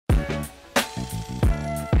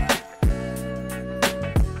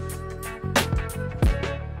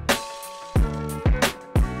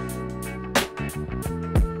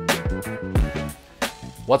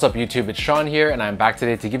What's up YouTube, it's Sean here and I'm back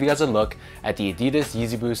today to give you guys a look at the Adidas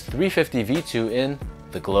Yeezy Boost 350 V2 in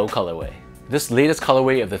the Glow colorway. This latest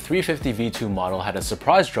colorway of the 350 V2 model had a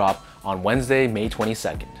surprise drop on Wednesday, May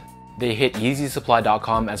 22nd. They hit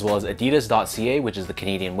YeezySupply.com as well as Adidas.ca, which is the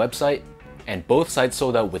Canadian website, and both sites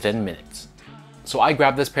sold out within minutes. So I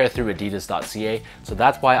grabbed this pair through Adidas.ca, so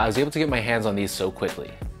that's why I was able to get my hands on these so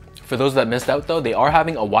quickly. For those that missed out though, they are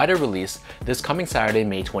having a wider release this coming Saturday,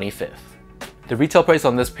 May 25th. The retail price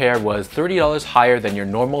on this pair was $30 higher than your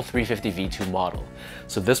normal 350 V2 model.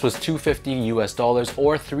 So this was $250 US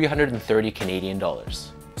or 330 Canadian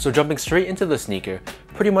dollars. So jumping straight into the sneaker,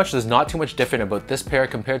 pretty much there's not too much different about this pair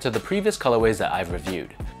compared to the previous colorways that I've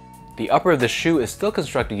reviewed. The upper of the shoe is still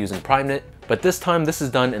constructed using Primeknit, but this time this is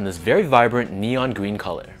done in this very vibrant neon green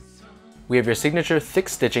color. We have your signature thick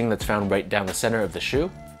stitching that's found right down the center of the shoe.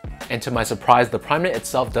 And to my surprise, the Primeknit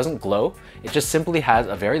itself doesn't glow, it just simply has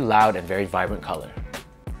a very loud and very vibrant color.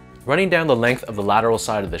 Running down the length of the lateral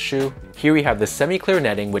side of the shoe, here we have the semi-clear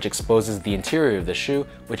netting which exposes the interior of the shoe,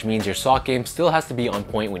 which means your sock game still has to be on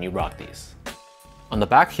point when you rock these. On the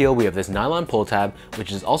back heel, we have this nylon pull tab,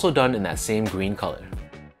 which is also done in that same green color.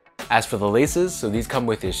 As for the laces, so these come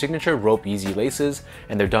with your signature rope Yeezy laces,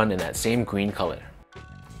 and they're done in that same green color.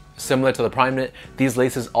 Similar to the Primeknit, these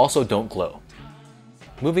laces also don't glow.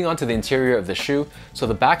 Moving on to the interior of the shoe, so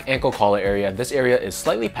the back ankle collar area, this area is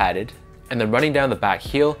slightly padded, and then running down the back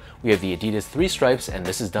heel, we have the Adidas 3 stripes, and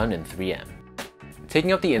this is done in 3M.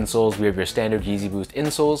 Taking out the insoles, we have your standard Yeezy Boost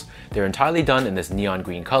insoles, they're entirely done in this neon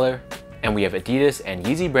green color, and we have Adidas and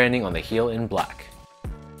Yeezy branding on the heel in black.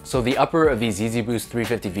 So the upper of these Yeezy Boost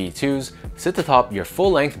 350 V2s sits atop your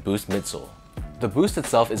full-length Boost midsole. The Boost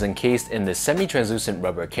itself is encased in this semi-translucent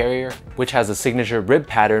rubber carrier, which has a signature rib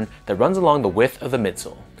pattern that runs along the width of the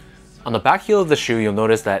midsole. On the back heel of the shoe, you'll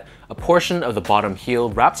notice that a portion of the bottom heel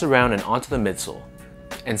wraps around and onto the midsole.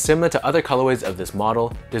 And similar to other colorways of this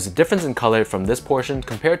model, there's a difference in color from this portion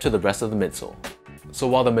compared to the rest of the midsole. So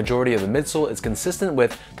while the majority of the midsole is consistent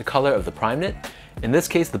with the color of the Primeknit, in this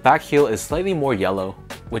case the back heel is slightly more yellow,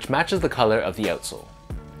 which matches the color of the outsole.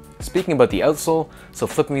 Speaking about the outsole, so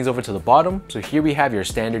flipping these over to the bottom, so here we have your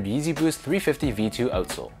standard Yeezy Boost 350 V2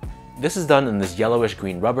 outsole. This is done in this yellowish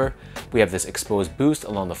green rubber. We have this exposed boost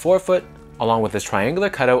along the forefoot, along with this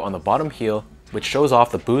triangular cutout on the bottom heel, which shows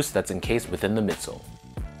off the boost that's encased within the midsole.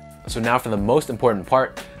 So now for the most important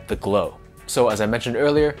part, the glow. So as I mentioned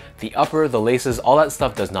earlier, the upper, the laces, all that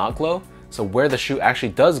stuff does not glow. So where the shoe actually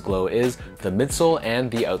does glow is the midsole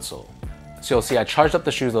and the outsole. So you'll see I charged up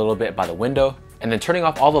the shoes a little bit by the window, and then turning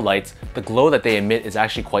off all the lights, the glow that they emit is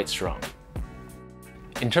actually quite strong.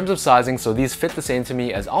 In terms of sizing, so these fit the same to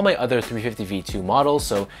me as all my other 350 V2 models,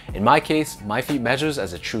 so in my case, my feet measures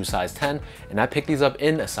as a true size 10, and I picked these up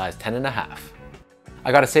in a size 10.5.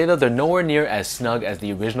 I gotta say though, they're nowhere near as snug as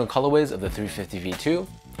the original colorways of the 350 V2.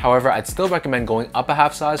 However, I'd still recommend going up a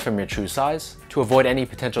half size from your true size to avoid any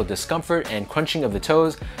potential discomfort and crunching of the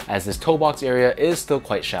toes, as this toe box area is still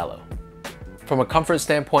quite shallow. From a comfort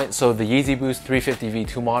standpoint, so the Yeezy Boost 350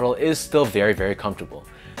 V2 model is still very comfortable.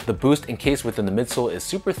 The Boost encased within the midsole is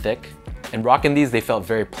super thick, and rocking these they felt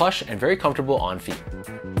very plush and very comfortable on feet.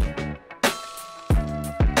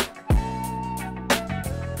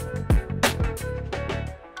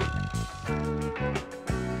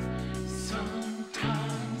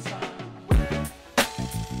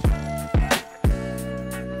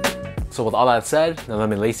 So with all that said, now let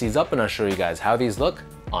me lace these up and I'll show you guys how these look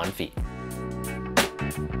on feet.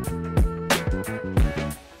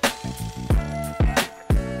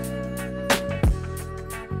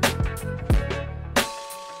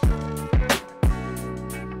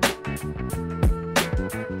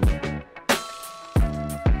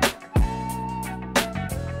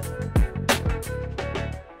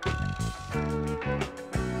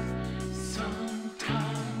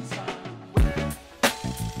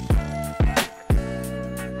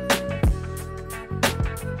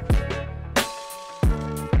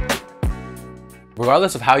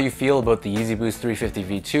 Regardless of how you feel about the Yeezy Boost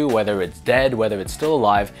 350 V2, whether it's dead, whether it's still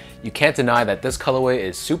alive, you can't deny that this colorway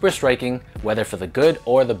is super striking, whether for the good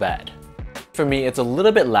or the bad. For me, it's a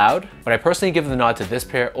little bit loud, but I personally give the nod to this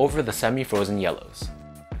pair over the semi-frozen yellows.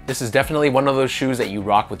 This is definitely one of those shoes that you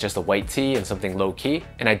rock with just a white tee and something low-key,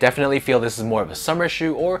 and I definitely feel this is more of a summer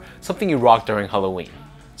shoe or something you rock during Halloween.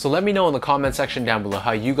 So let me know in the comment section down below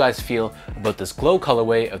how you guys feel about this glow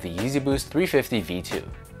colorway of the Yeezy Boost 350 V2.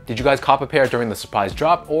 Did you guys cop a pair during the surprise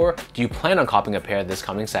drop, or do you plan on copping a pair this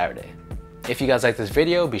coming Saturday? If you guys like this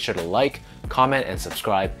video, be sure to like, comment, and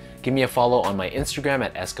subscribe. Give me a follow on my Instagram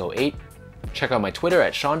at esco8, check out my Twitter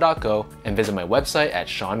at sean.go, and visit my website at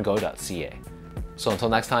seango.ca. So until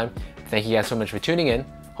next time, thank you guys so much for tuning in.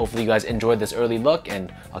 Hopefully you guys enjoyed this early look,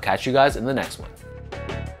 and I'll catch you guys in the next one.